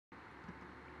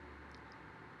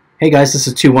Hey guys, this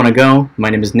is 2 Wanna Go.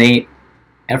 My name is Nate.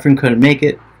 Efren couldn't make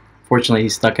it. Fortunately,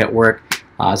 he's stuck at work,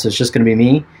 so it's just going to be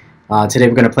me. Today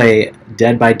we're going to play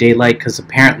Dead by Daylight because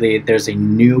apparently there's a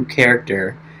new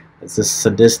character. It's a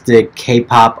sadistic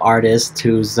K-pop artist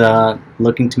who's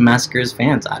looking to massacre his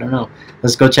fans. I don't know.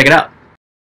 Let's go check it out.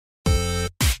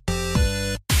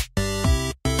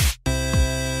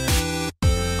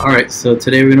 Alright, so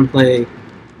today we're going to play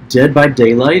Dead by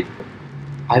Daylight.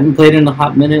 I haven't played in a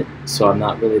hot minute, so I'm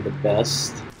not really the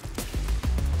best.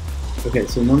 Okay,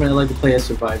 so normally I like to play as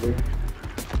survivor.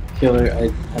 Killer, I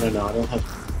don't know, I don't have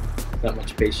that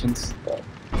much patience, but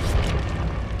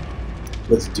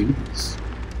let's do this.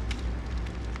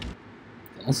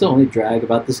 That's the only drag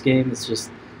about this game, it's just,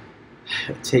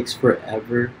 it takes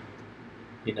forever,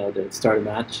 you know, to start a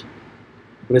match.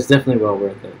 But it's definitely well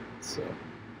worth it, so.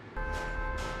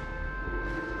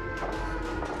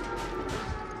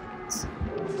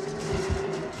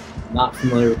 Not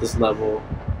familiar with this level.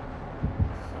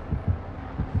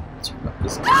 Turn up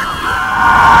this game.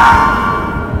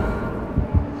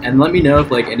 And let me know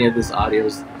if like any of this audio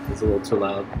is a little too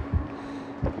loud.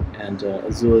 And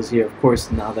Azul is here, of course.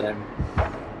 Now that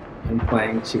I'm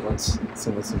playing, she wants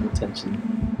some attention.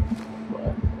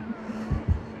 But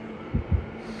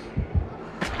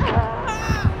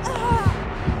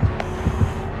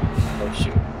oh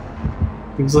shoot,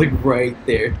 he was like right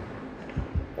there.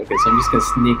 Okay, so I'm just gonna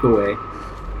sneak away.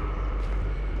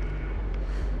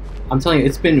 I'm telling you,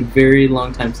 it's been a very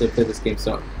long time since I played this game,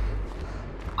 so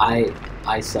I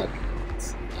suck.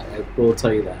 I will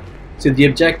tell you that. So the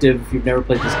objective, if you've never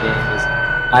played this game, is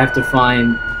I have to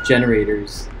find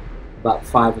generators, about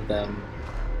 5 of them,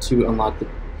 to unlock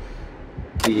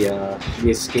the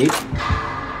escape.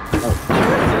 Oh,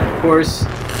 and of course.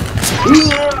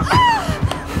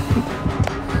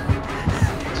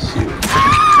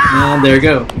 And there we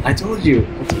go. I told you.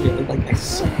 Like I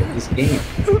suck at this game.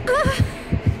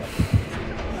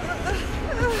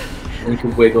 And you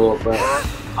can wiggle, but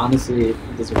honestly,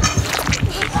 it doesn't matter.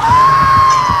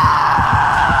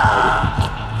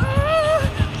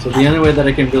 So the only way that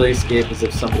I can really escape is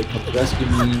if somebody comes to rescue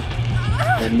me,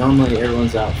 and normally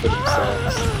everyone's out for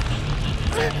themselves.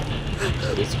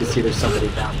 So as you can see, there's somebody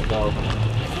down below.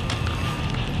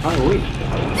 Oh wait,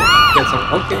 get some.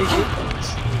 Okay, good.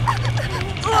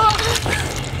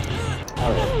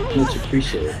 Alright, much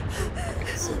appreciated.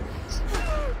 So,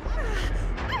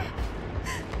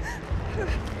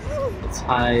 let's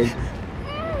hide.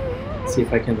 Let's see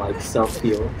if I can like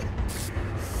self-heal.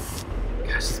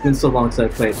 Gosh, it's been so long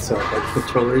since I played, so like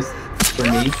controllers for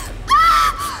me,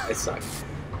 I suck.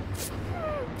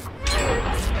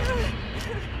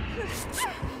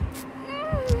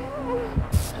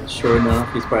 And sure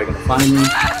enough, he's probably gonna find me.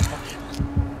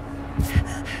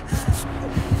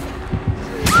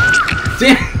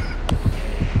 Damn!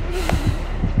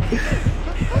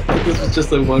 This was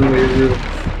just a one-way route.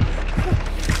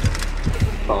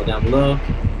 Fall down below.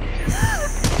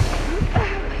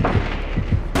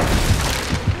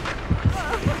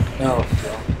 Oh,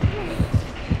 well.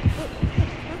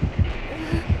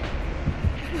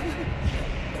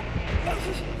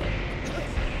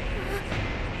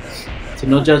 So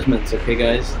no judgments, okay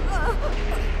guys?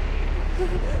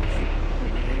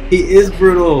 He is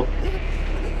brutal!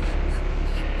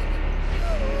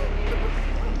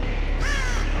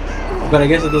 But I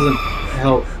guess it doesn't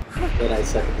help that I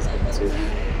suck at this game too.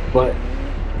 But,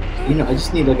 you know, I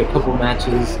just need like a couple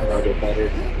matches and I'll get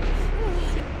better.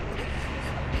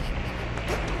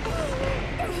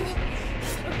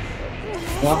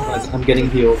 Well, I'm getting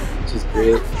healed, which is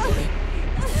great.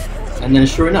 And then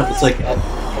sure enough, it's like, and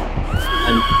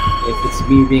if it's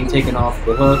me being taken off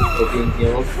the hook or being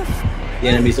healed, the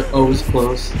enemies are always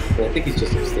close. But I think he's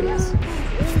just upstairs.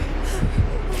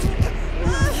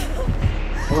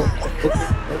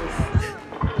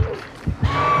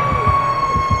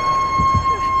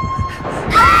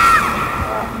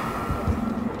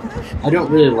 I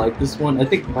don't really like this one. I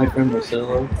think my friend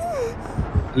Marcelo,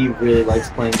 he really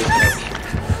likes playing this match.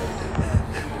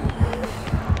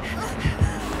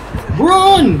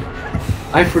 Run!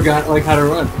 I forgot like how to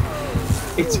run.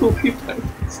 He told me about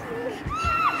this.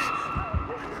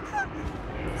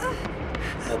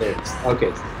 Oh, there it is.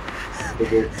 Okay.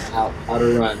 Figured out how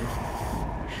to run.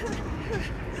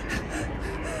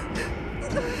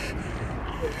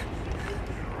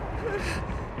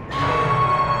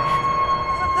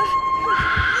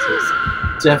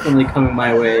 Definitely coming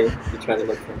my way to try to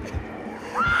look for me.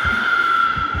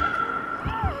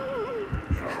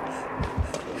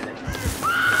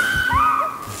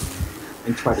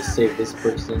 And try to save this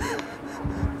person.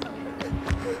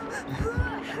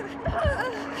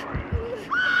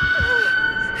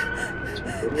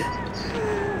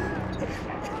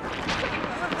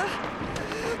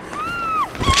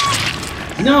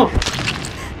 No!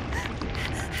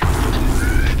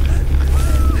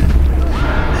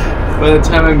 By the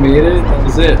time I made it, that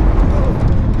was it.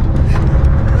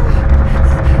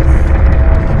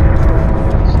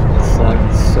 It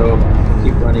sucked so bad. I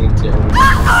keep running into it.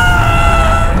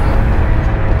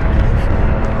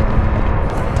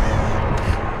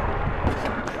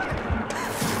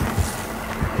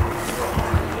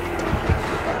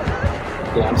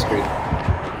 Yeah, I'm screwed.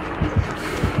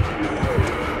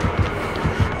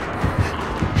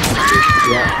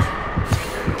 Yeah.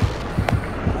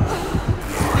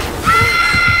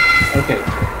 Okay.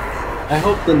 I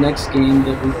hope the next game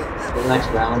that the next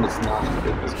round is not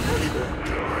with this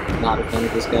monster. Not in front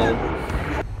of this guy.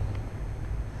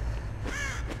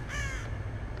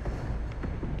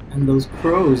 And those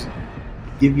crows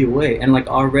give you away. And like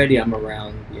already I'm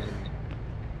around the enemy.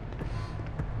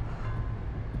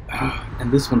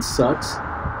 And this one sucks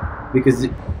because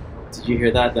did you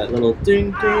hear that? That little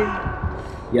ding ding.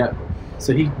 Yep.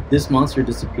 So this monster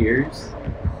disappears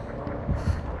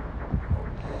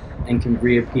and can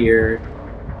reappear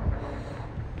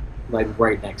like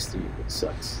right next to you, which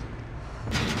sucks.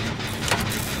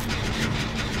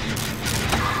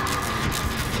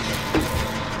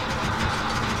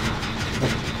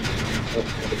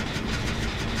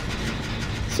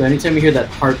 So anytime you hear that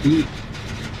heartbeat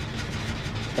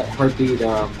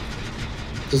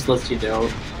just lets you know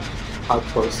how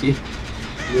close he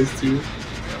is to you.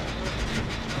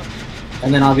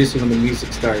 And then obviously when the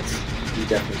music starts, you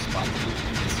definitely spot it.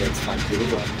 So it's time to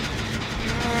run.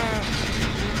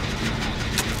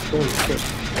 Go.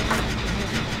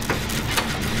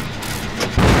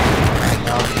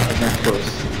 Oh, I'm not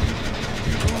close.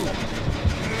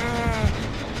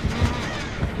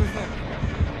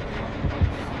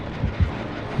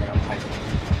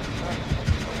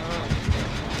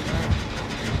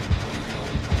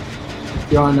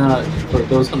 If you're on, for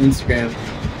those on Instagram,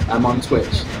 I'm on Twitch,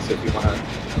 so if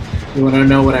you wanna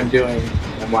know what I'm doing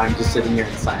and why I'm just sitting here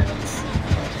in silence,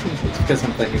 it's because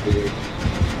I'm playing a video game.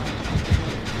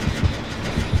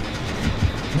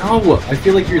 No, I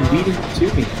feel like you're leading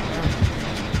to me.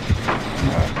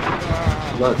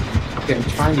 Look, okay, I'm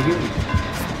trying to heal you.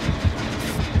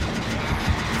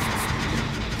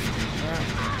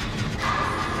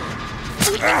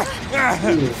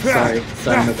 Ooh,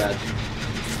 sorry, my bad.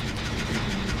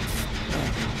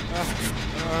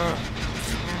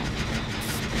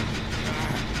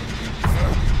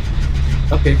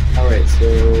 Okay, alright, so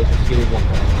I healed one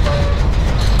more.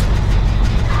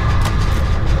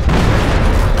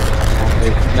 I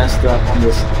messed up on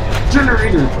this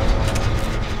generator!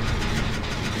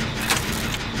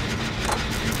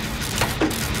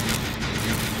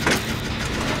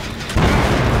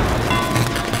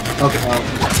 Okay,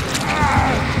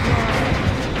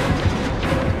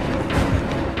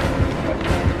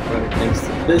 thanks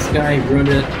to this guy, he ruined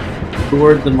it,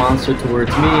 lured the monster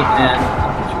towards me, and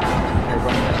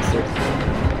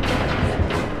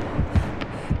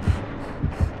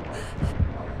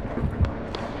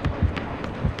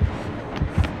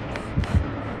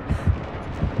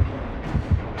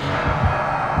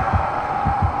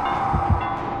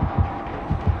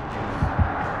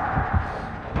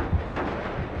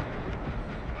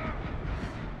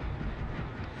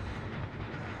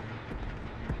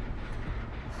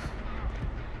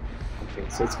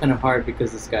so it's kind of hard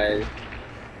because this guy.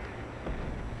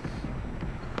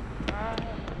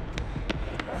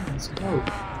 Let's go.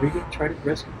 Are you gonna try to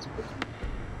rescue this person?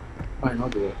 Fine, I'll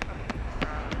do it.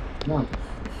 Come on.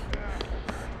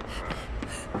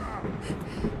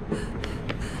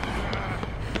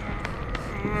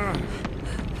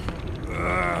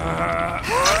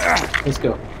 Let's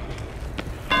go.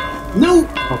 No!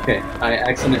 Okay, I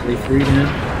accidentally freed him.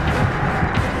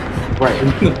 Right,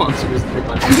 and the monster was there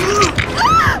by me.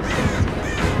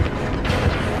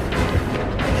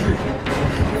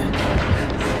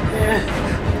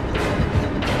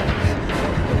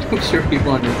 I'm sure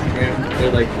people on Instagram,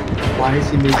 they're like, why is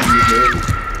he making me nervous?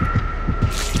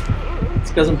 It's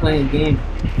because I'm playing a game.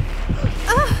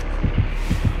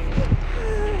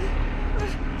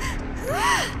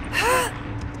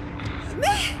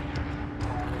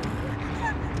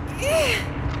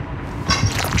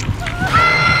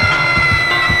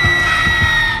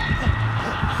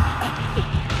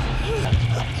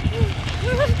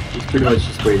 Pretty much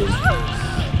just waiting to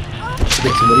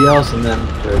get somebody else, and then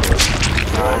there it goes.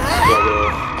 Struggle.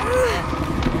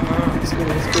 Let's go.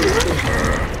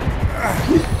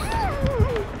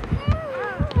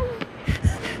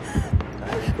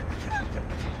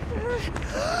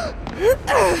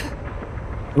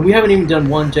 And we haven't even done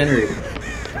one generator.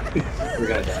 We're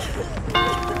gonna die.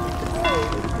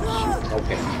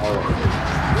 Okay, alright.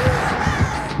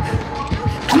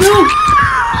 No!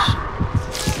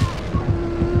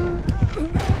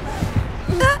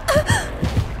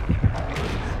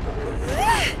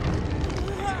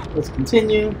 Let's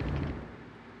continue.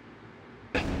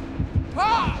 I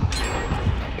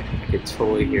could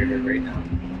totally hear her right now.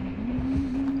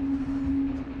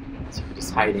 So we're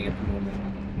just hiding at the moment.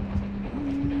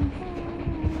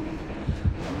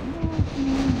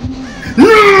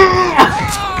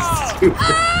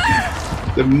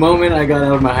 The moment I got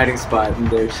out of my hiding spot, and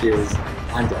there she is.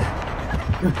 I'm dead.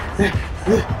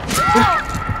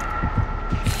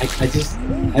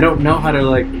 I don't know how to,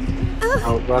 like,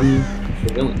 outrun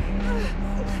the villain.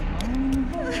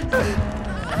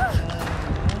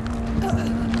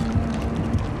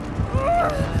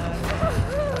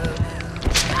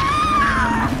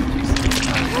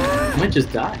 I might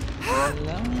just die.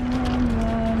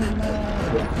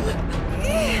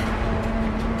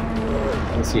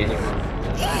 I don't see anyone.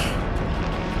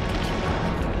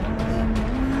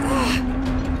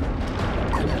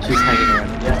 She's hanging around.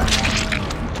 Yeah.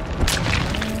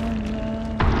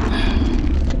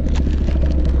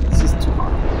 This is too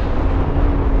hard.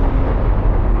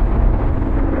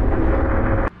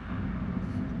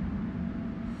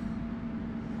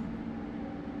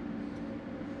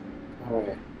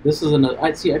 Alright. This is another.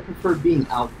 I prefer being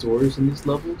outdoors in these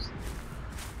levels.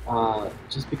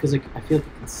 Just because I feel like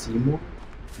I can see more.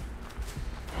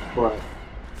 But,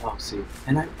 oh, see.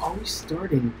 And I'm always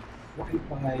starting right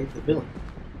by the villain.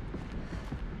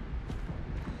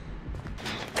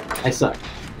 I suck.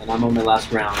 And I'm on my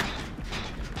last round.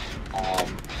 Yeah,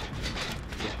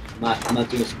 I'm not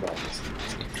doing survival in this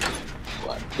game.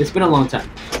 But it's been a long time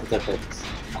since I played this.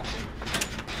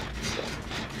 So.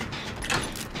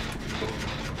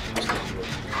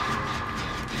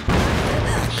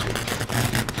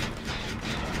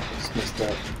 Messed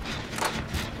up.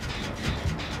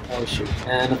 Oh shoot.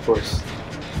 And of course,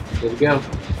 here we go.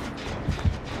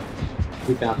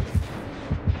 We found it.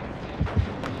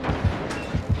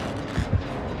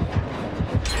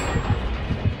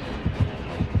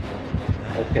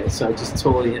 Okay, so I just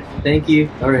totally hit. Thank you.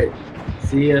 Alright.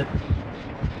 See ya.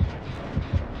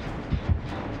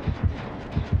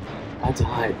 I had to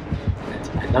hide.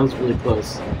 That was really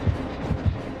close.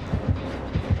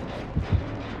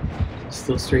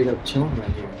 Still straight up chilling right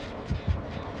here.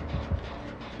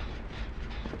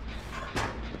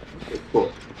 Okay,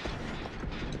 cool.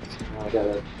 So now I got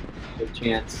a good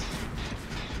chance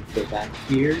to go back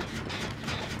here.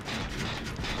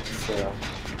 So,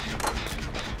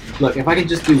 look, if I can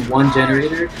just do one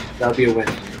generator, that'll be a win.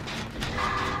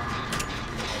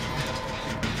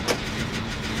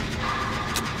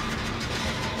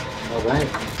 Alright,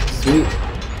 sweet.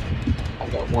 I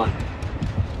got one.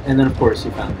 And then, of course,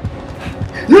 you found me.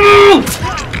 No!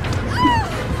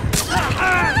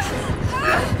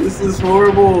 This is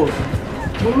horrible.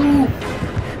 Move.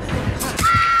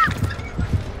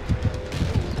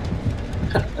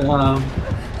 Yeah.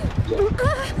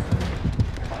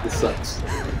 This sucks.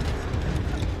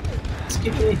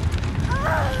 Skip me.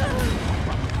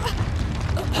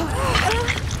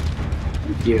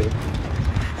 Thank you.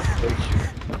 Oh, shoot.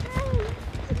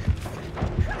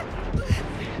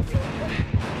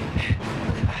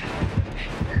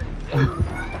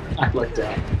 I lucked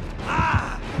out.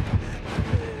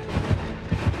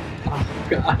 Oh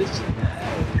gosh.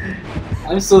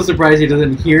 I'm so surprised he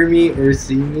doesn't hear me or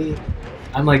see me.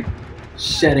 I'm like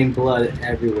shedding blood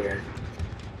everywhere.